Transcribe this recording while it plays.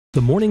The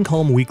Morning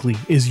Calm Weekly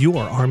is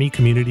your Army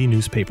community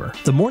newspaper.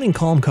 The Morning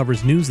Calm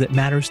covers news that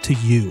matters to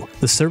you,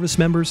 the service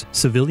members,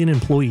 civilian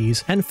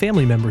employees, and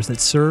family members that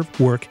serve,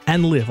 work,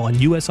 and live on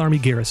U.S. Army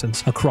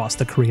garrisons across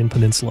the Korean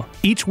Peninsula.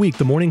 Each week,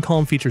 The Morning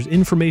Calm features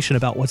information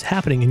about what's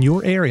happening in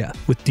your area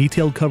with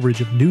detailed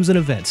coverage of news and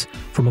events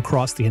from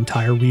across the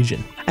entire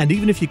region. And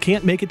even if you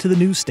can't make it to the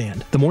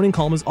newsstand, The Morning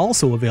Calm is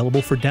also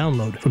available for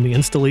download from the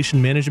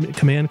Installation Management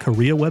Command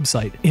Korea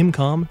website,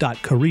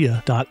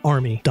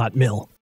 imcom.korea.army.mil.